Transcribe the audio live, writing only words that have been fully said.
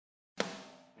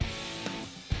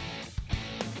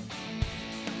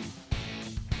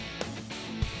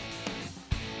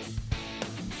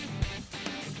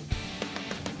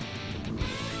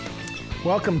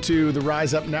Welcome to the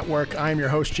Rise Up Network. I'm your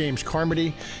host, James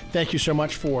Carmody. Thank you so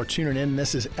much for tuning in.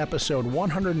 This is episode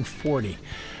 140.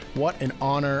 What an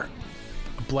honor,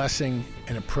 a blessing,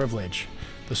 and a privilege.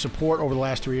 The support over the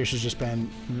last 3 years has just been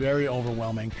very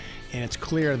overwhelming, and it's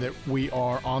clear that we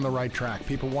are on the right track.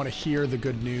 People want to hear the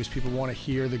good news. People want to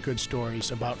hear the good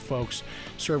stories about folks,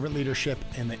 servant leadership,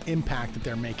 and the impact that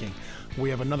they're making. We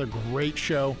have another great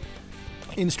show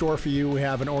in store for you. We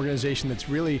have an organization that's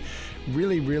really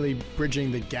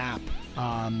bridging the gap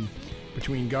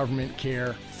between government,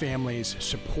 care, families,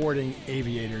 supporting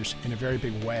aviators in a very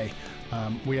big way.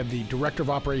 We have the Director of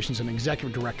Operations and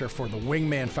Executive Director for the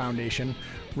Wingman Foundation,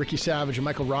 Ricky Savage and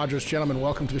Michael Rogers. Gentlemen,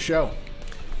 welcome to the show.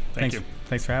 Thank you.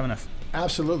 Thanks for having us.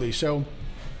 Absolutely. So,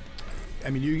 I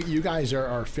mean, you guys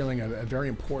are filling a very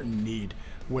important need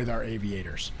with our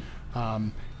aviators.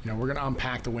 We're going to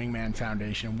unpack the Wingman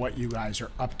Foundation and what you guys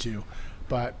are up to.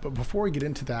 But before we get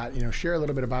into that, share a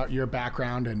little bit about your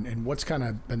background and what's kind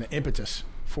of been the impetus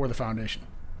for the foundation.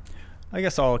 I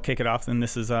guess I'll kick it off, and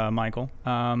this is Michael.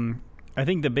 I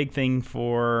think the big thing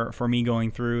for me going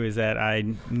through is that I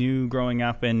knew growing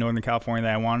up in Northern California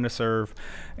that I wanted to serve,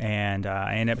 and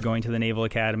I ended up going to the Naval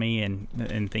Academy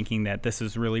and thinking that this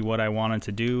is really what I wanted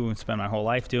to do and spend my whole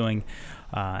life doing.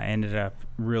 I ended up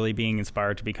really being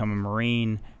inspired to become a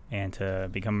Marine and to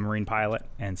become a Marine pilot.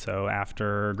 And so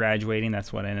after graduating,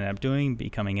 that's what I ended up doing,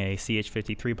 becoming a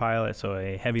CH-53 pilot, so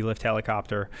a heavy lift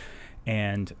helicopter.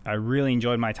 And I really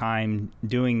enjoyed my time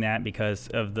doing that because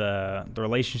of the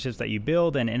relationships that you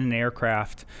build. And in an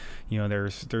aircraft,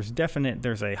 there's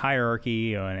a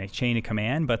hierarchy and a chain of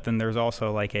command, but then there's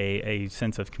also like a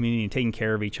sense of community and taking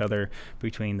care of each other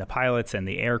between the pilots and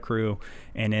the air crew,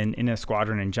 and in a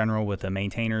squadron in general with the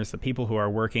maintainers, the people who are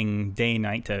working day and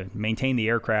night to maintain the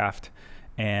aircraft,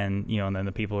 and then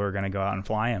the people who are going to go out and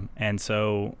fly them. And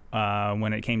so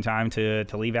when it came time to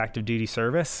leave active duty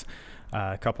service,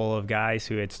 a couple of guys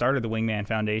who had started the Wingman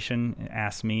Foundation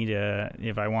asked me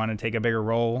if I wanted to take a bigger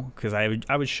role, because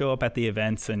I would show up at the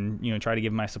events and try to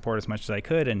give my support as much as I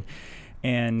could,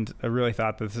 and I really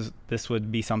thought that this would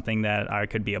be something that I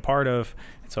could be a part of.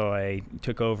 So I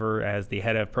took over as the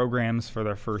head of programs for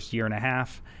the first year and a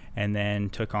half, and then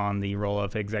took on the role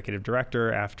of executive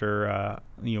director after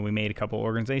we made a couple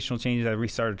organizational changes as we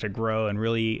started to grow and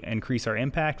really increase our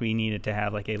impact. We needed to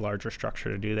have like a larger structure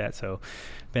to do that. So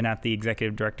been at the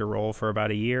executive director role for about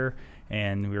a year,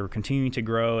 and we were continuing to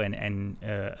grow and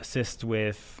assist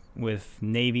with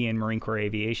Navy and Marine Corps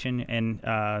aviation, and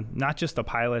not just the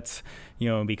pilots,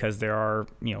 because there are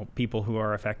people who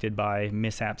are affected by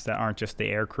mishaps that aren't just the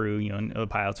air crew, the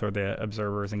pilots or the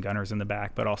observers and gunners in the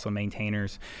back, but also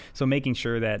maintainers. So making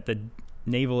sure that the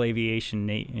naval aviation,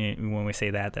 when we say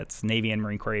that's Navy and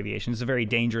Marine Corps aviation, is a very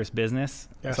dangerous business.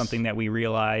 Yes. Something that we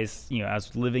realized,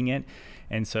 as living it.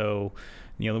 And so,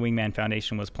 the Wingman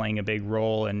Foundation was playing a big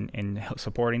role in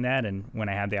supporting that. And when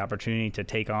I had the opportunity to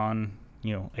take on,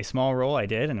 a small role, I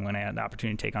did. And when I had the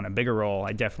opportunity to take on a bigger role,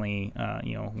 I definitely,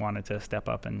 wanted to step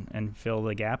up and fill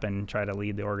the gap and try to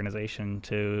lead the organization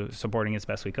to supporting as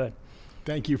best we could.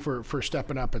 Thank you for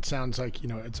stepping up. It sounds like,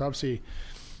 it's obviously,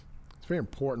 it's a very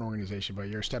important organization, but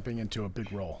you're stepping into a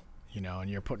big role, and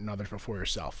you're putting others before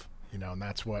yourself, and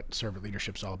that's what servant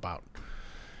leadership's all about.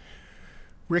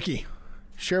 Ricky,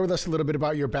 share with us a little bit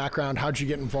about your background. How'd you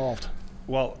get involved?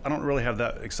 Well, I don't really have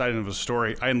that exciting of a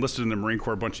story. I enlisted in the Marine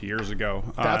Corps a bunch of years ago.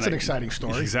 That's an exciting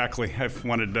story. Exactly. I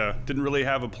didn't really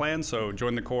have a plan, so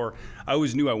joined the Corps. I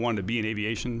always knew I wanted to be in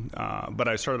aviation, but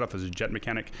I started off as a jet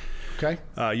mechanic. Okay.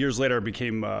 Years later, I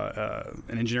became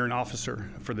an engineering officer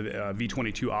for the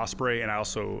V-22 Osprey, and I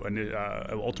also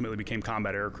ultimately became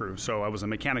combat air crew. So I was a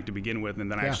mechanic to begin with,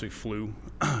 and then I actually flew.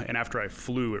 And after I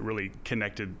flew, it really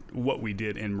connected what we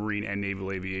did in Marine and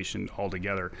Naval aviation all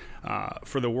together.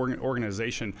 For the organization,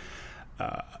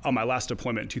 on my last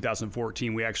deployment in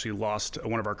 2014, we actually lost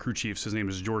one of our crew chiefs. His name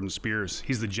is Jordan Spears.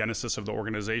 He's the genesis of the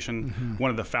organization. Mm-hmm. One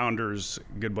of the founders,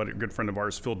 good friend of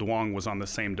ours, Phil DeWong, was on the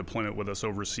same deployment with us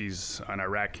overseas in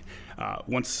Iraq.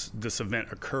 Once this event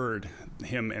occurred,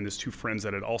 him and his two friends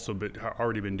that had also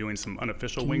already been doing some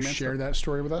unofficial wingman. Can you share that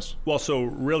story with us? Well, so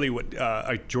really, what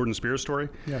Jordan Spears' story?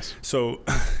 Yes. So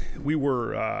we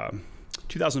were.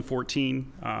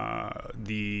 2014,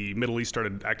 the Middle East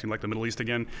started acting like the Middle East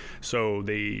again. So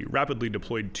they rapidly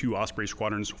deployed 2 Osprey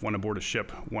squadrons, one aboard a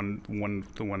ship,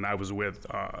 the one I was with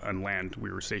on land.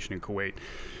 We were stationed in Kuwait.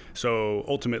 So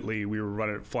ultimately, we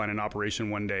were flying an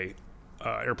operation one day.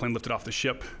 Airplane lifted off the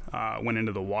ship, went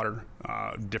into the water,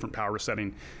 different power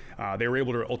setting. They were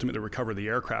able to ultimately recover the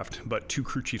aircraft, but 2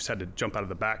 crew chiefs had to jump out of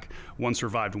the back. One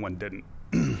survived, one didn't.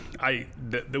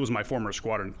 That was my former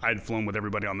squadron. I had flown with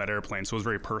everybody on that airplane, so it was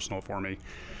very personal for me.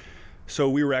 So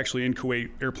we were actually in Kuwait,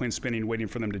 airplane spinning, waiting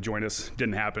for them to join us.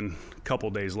 Didn't happen. A couple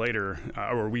days later,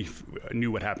 or we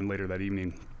knew what happened later that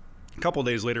evening. A couple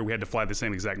days later, we had to fly the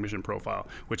same exact mission profile,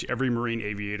 which every Marine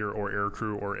aviator or air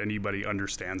crew or anybody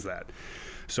understands that.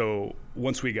 So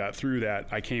once we got through that,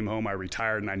 I came home, I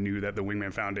retired, and I knew that the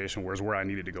Wingman Foundation was where I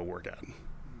needed to go work at.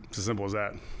 It's as simple as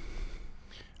that.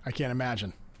 I can't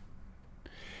imagine.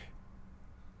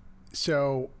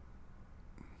 So,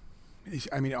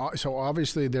 I mean, so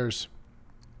obviously there's,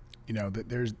 you know,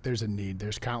 there's a need.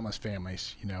 There's countless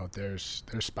families. You know, there's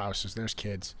spouses, there's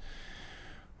kids.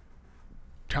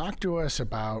 Talk to us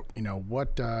about, you know,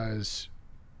 what does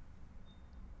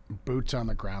boots on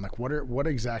the ground, like what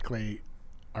exactly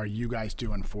are you guys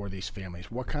doing for these families?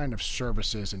 What kind of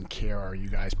services and care are you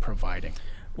guys providing?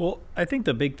 Well, I think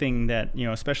the big thing that, you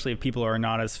know, especially if people are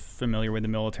not as familiar with the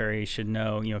military should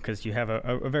know, you know, because you have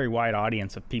a very wide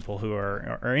audience of people who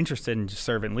are interested in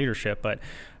servant leadership, but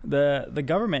the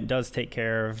government does take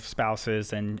care of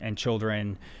spouses and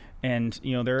children, and,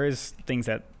 you know, there is things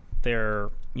that they're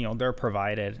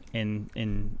provided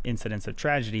in incidents of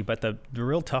tragedy, but the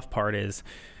real tough part is,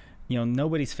 you know,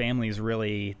 nobody's family is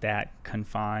really that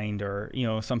confined, or, you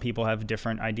know, some people have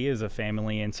different ideas of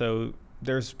family, and so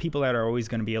there's people that are always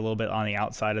going to be a little bit on the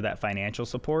outside of that financial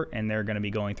support, and they're going to be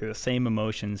going through the same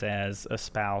emotions as a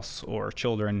spouse or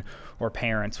children or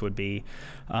parents would be.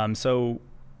 So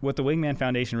what the Wingman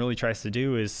Foundation really tries to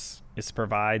do is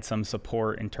provide some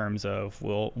support in terms of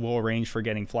we'll arrange for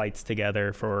getting flights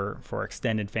together for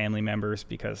extended family members,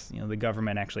 because, you know, the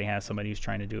government actually has somebody who's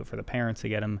trying to do it for the parents to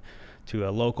get them to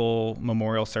a local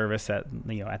memorial service at,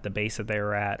 you know, at the base that they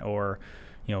were at, or,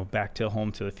 you know, back to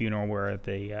home to the funeral where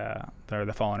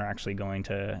the fallen are actually going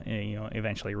to, you know,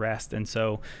 eventually rest. And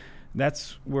so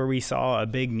that's where we saw a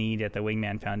big need at the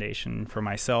Wingman Foundation. For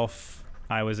myself,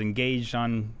 I was engaged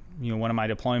on, you know, one of my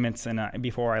deployments, and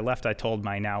before I left, I told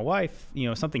my now wife, you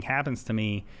know, if something happens to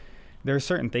me, there are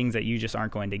certain things that you just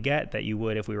aren't going to get that you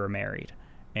would if we were married.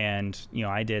 And, you know,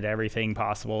 I did everything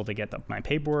possible to get my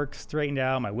paperwork straightened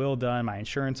out, my will done, my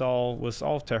insurance was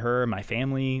all to her. My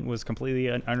family was completely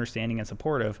understanding and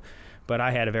supportive, but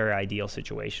I had a very ideal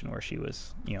situation where she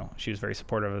was very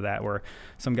supportive of that, where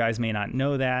some guys may not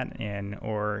know that,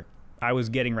 or I was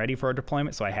getting ready for a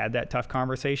deployment, so I had that tough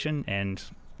conversation. And,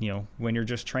 you know, when you're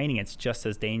just training, it's just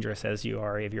as dangerous as you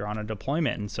are if you're on a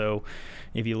deployment. And so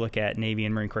if you look at Navy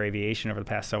and Marine Corps aviation over the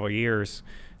past several years,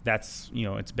 that's, you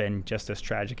know, it's been just as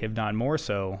tragic, if not more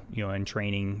so, you know, in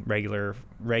training regular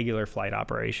flight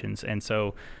operations. And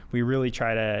so we really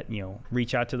try to, you know,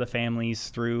 reach out to the families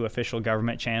through official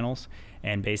government channels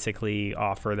and basically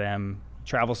offer them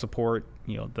travel support.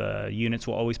 You know, the units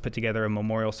will always put together a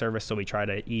memorial service, so we try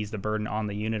to ease the burden on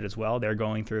the unit as well. They're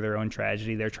going through their own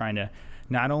tragedy. They're trying to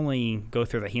not only go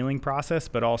through the healing process,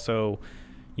 but also,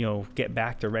 you know, get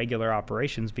back to regular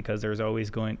operations, because there's always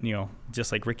going, you know,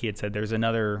 just like Ricky had said, there's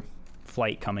another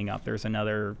flight coming up, there's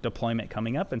another deployment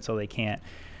coming up, and so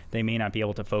they may not be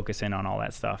able to focus in on all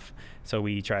that stuff. So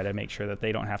we try to make sure that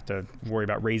they don't have to worry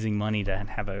about raising money to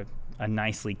have a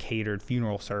nicely catered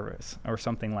funeral service or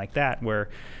something like that, where,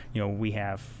 you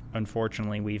know,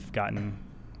 unfortunately we've gotten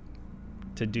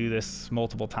to do this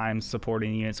multiple times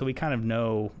supporting the unit, so we kind of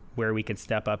know where we could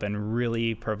step up and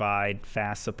really provide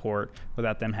fast support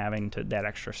without them having that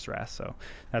extra stress. So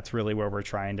that's really where we're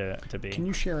trying to be. Can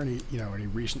you share any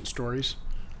recent stories?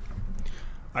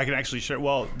 I can actually share.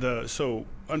 Well, so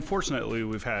unfortunately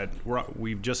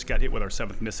we've just got hit with our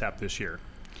 7th mishap this year.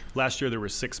 Last year there were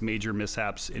 6 major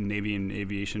mishaps in Navy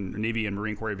and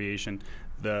Marine Corps aviation.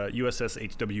 The USS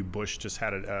H.W. Bush just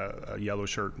had a yellow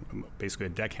shirt, basically a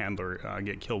deck handler,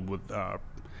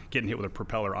 getting hit with a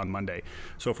propeller on Monday.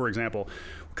 So, for example,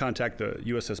 contact the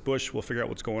USS Bush. We'll figure out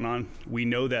what's going on. We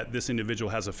know that this individual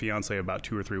has a fiance about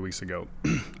 2 or 3 weeks ago.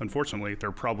 Unfortunately,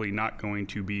 they're probably not going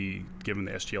to be given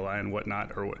the SGLI and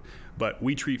whatnot, but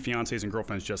we treat fiancés and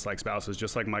girlfriends just like spouses,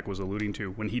 just like Mike was alluding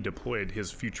to. When he deployed,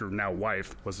 his future now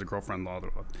wife was the girlfriend-in-law.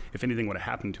 If anything would have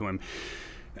happened to him,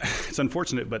 it's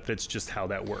unfortunate, but that's just how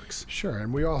that works. Sure,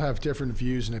 and we all have different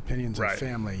views and opinions right. of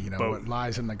family. You know, what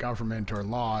lies in the government or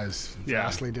law is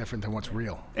vastly different than what's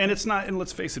real. And it's not, and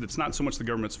let's face it, it's not so much the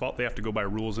government's fault. They have to go by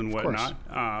rules and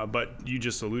whatnot. But you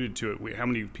just alluded to it. How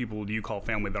many people do you call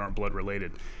family that aren't blood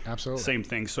related? Absolutely. Same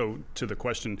thing. So to the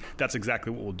question, that's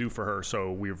exactly what we'll do for her.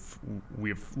 So we've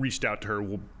reached out to her.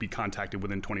 We'll be contacted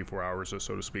within 24 hours, or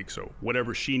so to speak. So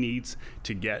whatever she needs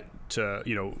to get to,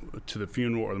 you know, to the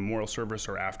funeral or the memorial service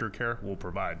or aftercare, we'll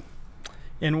provide.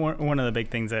 And one of the big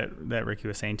things that Ricky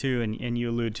was saying too, and you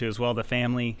allude to as well, the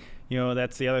family,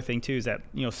 that's the other thing too, is that,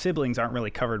 siblings aren't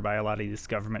really covered by a lot of these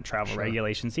government travel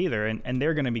regulations either. And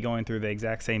they're going to be going through the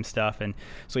exact same stuff. And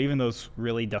so even those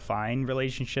really defined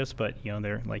relationships, but,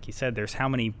 they're, like you said, there's how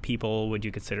many people would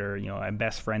you consider, a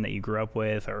best friend that you grew up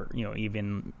with, or,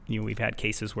 even, we've had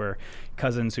cases where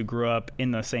cousins who grew up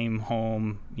in the same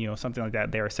home, something like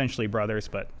that, they're essentially brothers,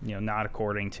 but, not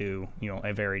according to,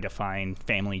 a very defined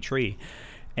family tree.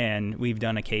 And we've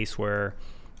done a case where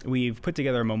we've put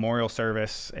together a memorial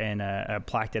service and a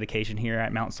plaque dedication here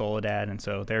at Mount Soledad, and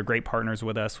so they're great partners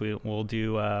with us. We'll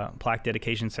do plaque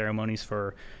dedication ceremonies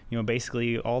for,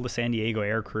 basically all the San Diego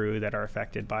air crew that are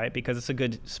affected by it, because it's a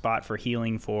good spot for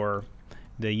healing for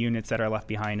the units that are left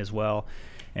behind as well.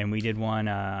 And we did one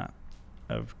a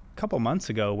couple months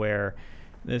ago where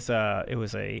it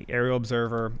was a aerial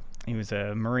observer. He was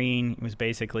a Marine.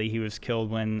 He was killed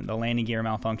when the landing gear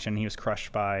malfunctioned. He was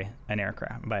crushed by an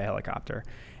aircraft, by a helicopter.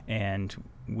 And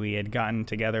we had gotten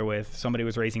together with somebody who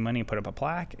was raising money and put up a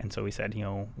plaque. And so we said,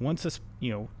 once this,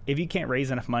 if you can't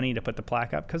raise enough money to put the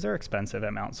plaque up, because they're expensive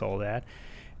at Mount Soledad,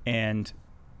 and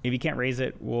if you can't raise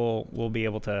it, we'll be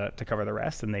able to cover the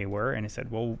rest. And they were. And he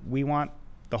said, well, we want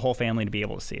the whole family to be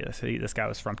able to see this. This guy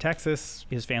was from Texas.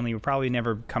 His family would probably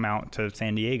never come out to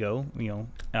San Diego,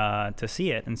 to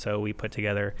see it. And so we put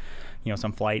together,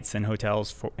 some flights and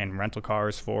hotels and rental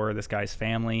cars for this guy's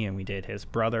family. And we did his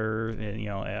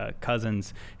brother,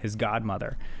 cousins, his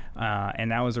godmother.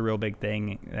 And that was a real big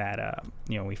thing that,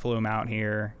 we flew him out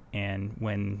here. And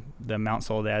when the Mount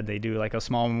Soledad, they do like a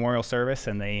small memorial service,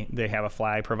 and they have a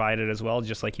flag provided as well,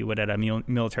 just like you would at a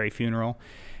military funeral.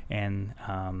 And,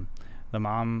 the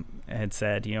mom had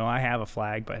said, I have a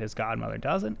flag, but his godmother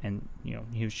doesn't. And,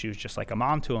 she was just like a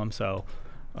mom to him. So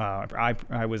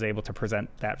I was able to present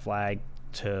that flag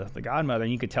to the godmother.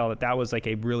 And you could tell that was like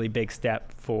a really big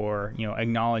step for,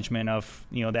 acknowledgement of,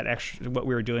 that extra, what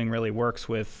we were doing really works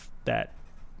with that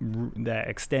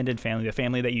extended family, the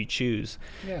family that you choose,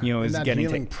 is that getting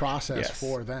healing process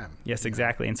for them. Yes,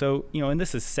 exactly. And so, and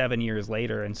this is 7 years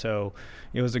later. And so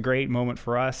it was a great moment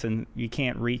for us, and you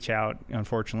can't reach out,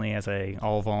 unfortunately, as a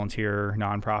all volunteer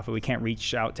nonprofit, we can't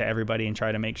reach out to everybody and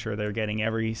try to make sure they're getting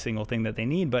every single thing that they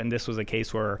need. But this was a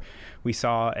case where we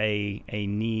saw a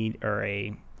need or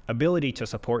a ability to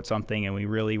support something, and we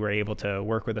really were able to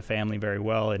work with the family very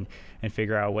well and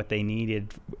figure out what they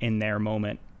needed in their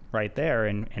moment right there,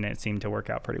 and it seemed to work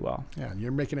out pretty well. Yeah, and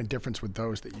you're making a difference with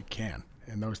those that you can,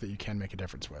 and those that you can make a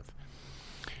difference with.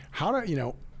 How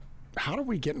do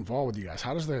we get involved with you guys?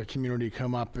 How does the community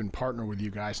come up and partner with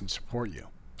you guys and support you?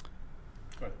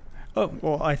 Oh,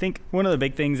 well, I think one of the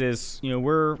big things is,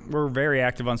 we're very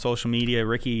active on social media.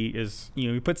 Ricky is,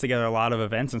 he puts together a lot of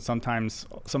events, and sometimes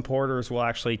supporters will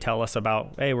actually tell us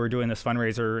about, hey, we're doing this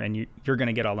fundraiser, and you're going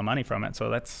to get all the money from it. So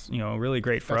that's, really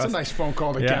great for us. That's a nice phone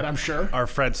call to get, I'm sure. Our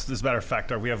friends, as a matter of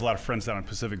fact, we have a lot of friends down in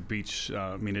Pacific Beach,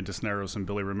 Mina Desneros and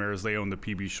Billy Ramirez. They own the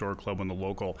PB Shore Club and the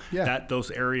local. Yeah.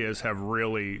 Those areas have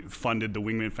really funded the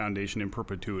Wingman Foundation in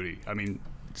perpetuity. I mean,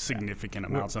 significant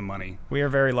amounts of money. We are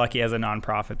very lucky as a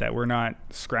nonprofit that we're not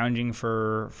scrounging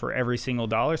for every single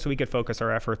dollar, so we could focus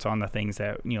our efforts on the things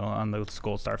that, on those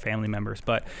Gold Star family members.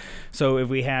 But so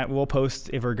we'll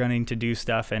post if we're going to do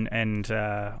stuff and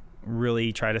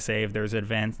really try to say if there's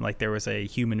events, like there was a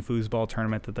human foosball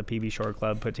tournament that the PB Shore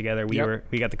Club put together. We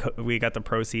got the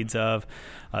proceeds of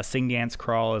Sing Dance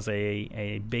Crawl is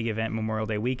a big event Memorial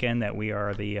Day weekend that we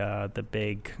are the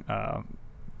big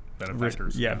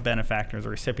benefactors. Benefactors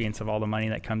or recipients of all the money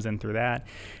that comes in through that.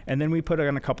 And then we put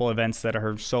on a couple events that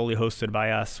are solely hosted by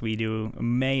us.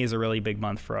 May is a really big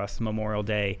month for us, Memorial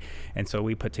Day. And so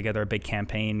we put together a big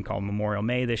campaign called Memorial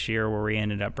May this year, where we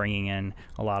ended up bringing in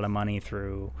a lot of money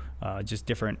through just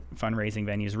different fundraising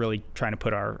venues, really trying to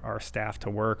put our staff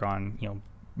to work on,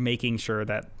 making sure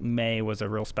that May was a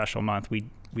real special month.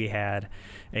 We had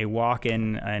a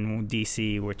walk-in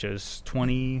D.C., which is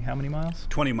 20, how many miles?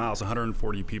 20 miles,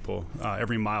 140 people.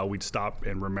 Every mile we'd stop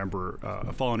and remember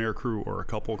a fallen air crew or a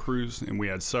couple crews, and we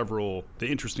had several.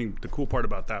 The cool part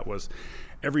about that was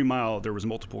every mile there was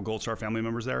multiple Gold Star family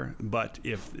members there, but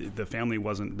if the family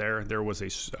wasn't there, there was a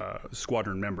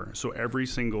squadron member. So every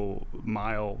single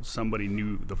mile somebody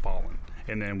knew the fallen,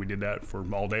 and then we did that for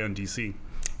all day on D.C.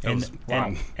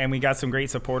 And we got some great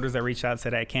supporters that reached out and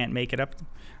said, I can't make it up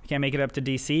to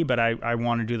DC, but I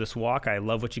want to do this walk. I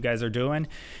love what you guys are doing.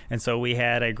 And so we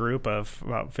had a group of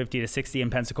about 50 to 60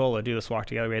 in Pensacola do this walk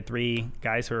together. We had 3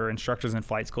 guys who are instructors in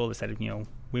flight school that said,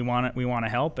 we want to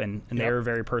help, and they were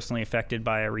very personally affected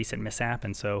by a recent mishap,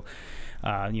 and so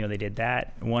they did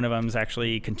that. One of them is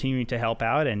actually continuing to help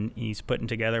out, and he's putting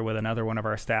together with another one of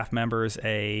our staff members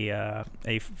a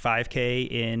 5K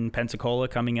in Pensacola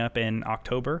coming up in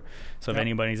October. So if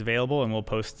anybody's available, and we'll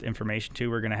post information too,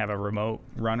 we're going to have a remote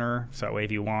runner. So that way,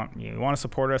 if you want to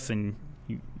support us and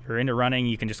you're into running,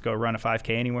 you can just go run a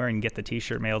 5K anywhere and get the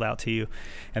T-shirt mailed out to you.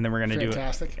 And then we're going to do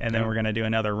it. And then we're going to do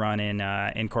another run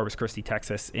in Corpus Christi,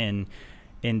 Texas in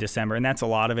December. And that's a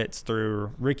lot of it's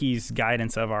through Ricky's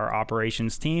guidance of our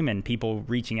operations team and people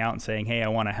reaching out and saying, hey, I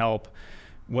want to help.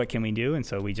 What can we do? And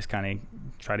so we just kind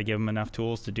of try to give them enough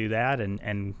tools to do that.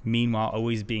 And meanwhile,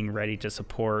 always being ready to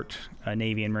support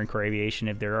Navy and Marine Corps Aviation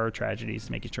if there are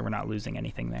tragedies, making sure we're not losing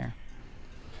anything there.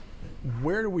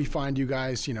 Where do we find you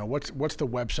guys? What's the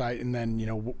website? And then,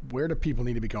 where do people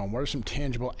need to be going? What are some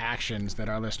tangible actions that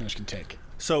our listeners can take?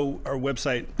 So our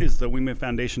website is the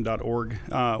wingmanfoundation.org.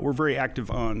 We're very active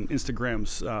on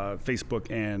Instagrams, Facebook,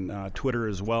 and Twitter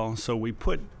as well. So we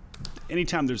put,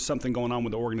 anytime there's something going on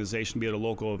with the organization, be it a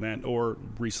local event or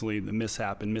recently the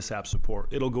mishap and mishap support,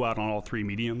 it'll go out on all three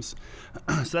mediums.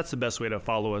 So that's the best way to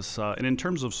follow us. And in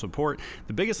terms of support,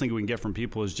 the biggest thing we can get from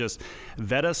people is just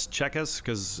vet us, check us,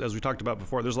 because as we talked about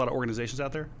before, there's a lot of organizations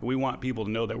out there. We want people to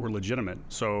know that we're legitimate.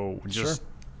 So just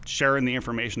sharing the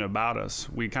information about us.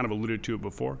 We kind of alluded to it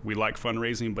before. We like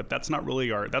fundraising, but that's not really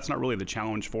the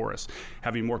challenge for us.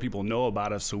 Having more people know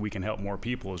about us so we can help more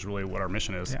people is really what our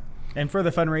mission is. Yeah. And for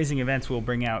the fundraising events, we'll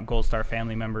bring out Gold Star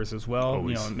family members as well,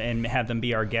 and have them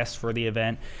be our guests for the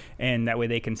event. And that way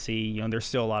they can see, there's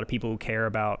still a lot of people who care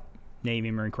about Navy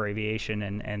and Marine Corps Aviation,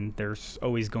 and there's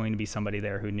always going to be somebody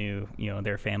there who knew,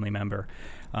 their family member.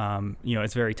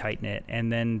 It's very tight-knit.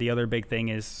 And then the other big thing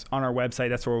is on our website,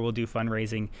 that's where we'll do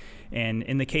fundraising. And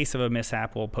in the case of a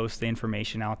mishap, we'll post the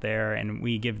information out there, and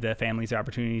we give the families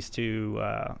opportunities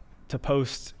to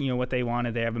post, what they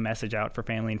wanted. They have a message out for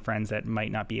family and friends that might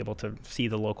not be able to see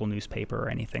the local newspaper or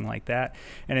anything like that.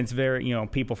 And it's very,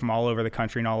 people from all over the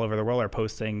country and all over the world are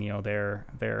posting,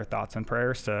 their thoughts and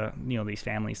prayers to, these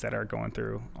families that are going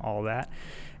through all of that.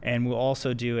 And we'll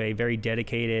also do a very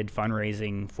dedicated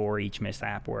fundraising for each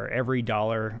mishap, where every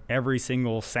dollar, every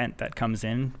single cent that comes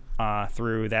in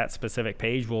through that specific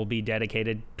page will be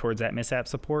dedicated towards that mishap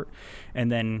support.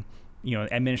 And then,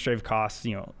 administrative costs,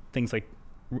 things like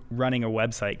running a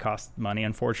website costs money,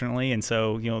 unfortunately, and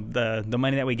so the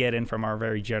money that we get in from our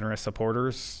very generous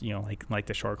supporters, like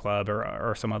the Shore Club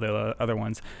or some other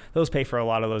ones, those pay for a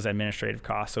lot of those administrative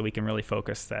costs. So we can really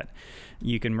focus that.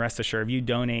 You can rest assured, if you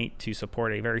donate to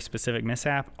support a very specific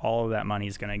mishap, all of that money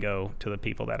is going to go to the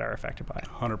people that are affected by it.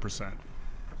 100%.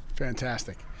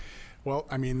 Fantastic. Well,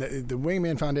 I mean, the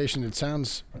Wingman Foundation,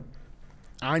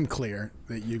 I'm clear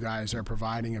that you guys are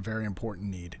providing a very important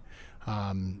need.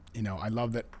 I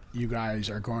love that you guys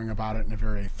are going about it in a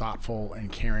very thoughtful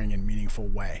and caring and meaningful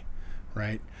way,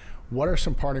 right? What are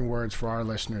some parting words for our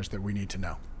listeners that we need to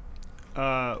know?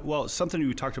 Well, something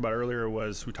we talked about earlier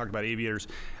was we talked about aviators.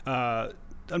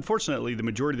 Unfortunately, the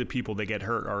majority of the people that get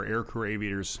hurt are aircrew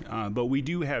aviators, but we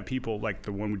do have people like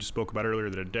the one we just spoke about earlier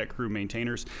that are deck crew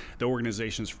maintainers. The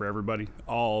organization's for everybody,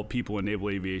 all people in naval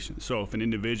aviation. So if an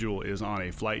individual is on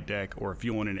a flight deck or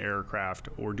fueling an aircraft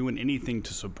or doing anything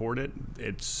to support it,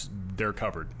 they're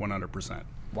covered 100%.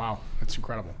 Wow, that's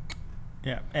incredible.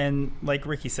 Yeah, and like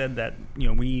Ricky said, that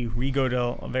we go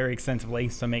to very extensive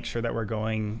lengths to make sure that we're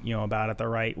going about it the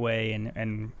right way,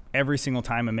 and every single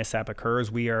time a mishap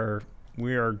occurs, we are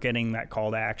getting that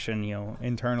call to action,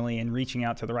 internally and reaching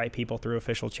out to the right people through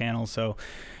official channels. So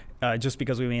just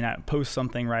because we may not post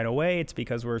something right away, it's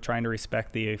because we're trying to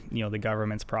respect the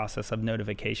government's process of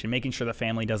notification, making sure the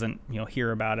family doesn't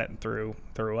hear about it through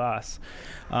us.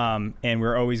 And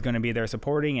we're always going to be there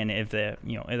supporting. And if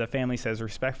the family says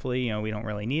respectfully, we don't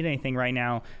really need anything right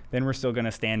now, then we're still going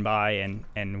to stand by, and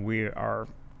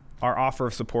our offer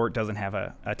of support doesn't have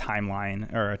a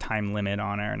timeline or a time limit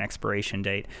on it or an expiration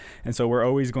date. And so we're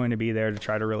always going to be there to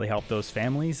try to really help those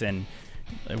families. And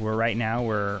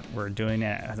we're doing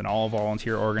it as an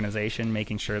all-volunteer organization,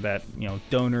 making sure that,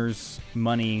 donors'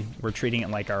 money, we're treating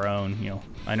it like our own.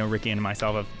 I know Ricky and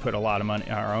myself have put a lot of money,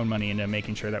 our own money, into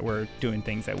making sure that we're doing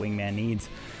things that Wingman needs.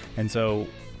 And so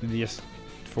just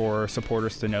for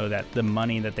supporters to know that the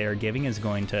money that they are giving is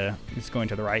going to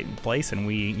the right place, and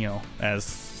we,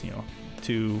 as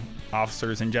two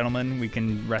officers and gentlemen, we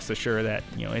can rest assured that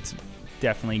it's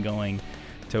definitely going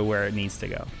to where it needs to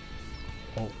go.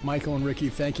 Well, Michael and Ricky,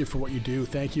 thank you for what you do.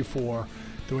 Thank you for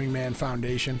the Wingman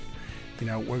Foundation,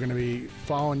 We're going to be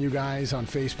following you guys on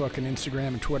Facebook and Instagram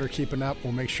and Twitter, keeping up.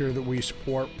 We'll make sure that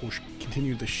we'll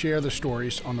continue to share the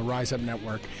stories on the Rise Up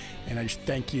Network. And I just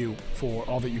thank you for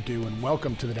all that you do, and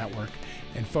welcome to the network.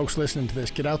 And folks listening to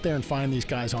this, get out there and find these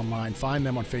guys online. Find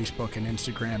them on Facebook and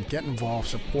Instagram. Get involved,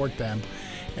 support them.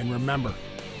 And remember,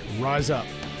 rise up.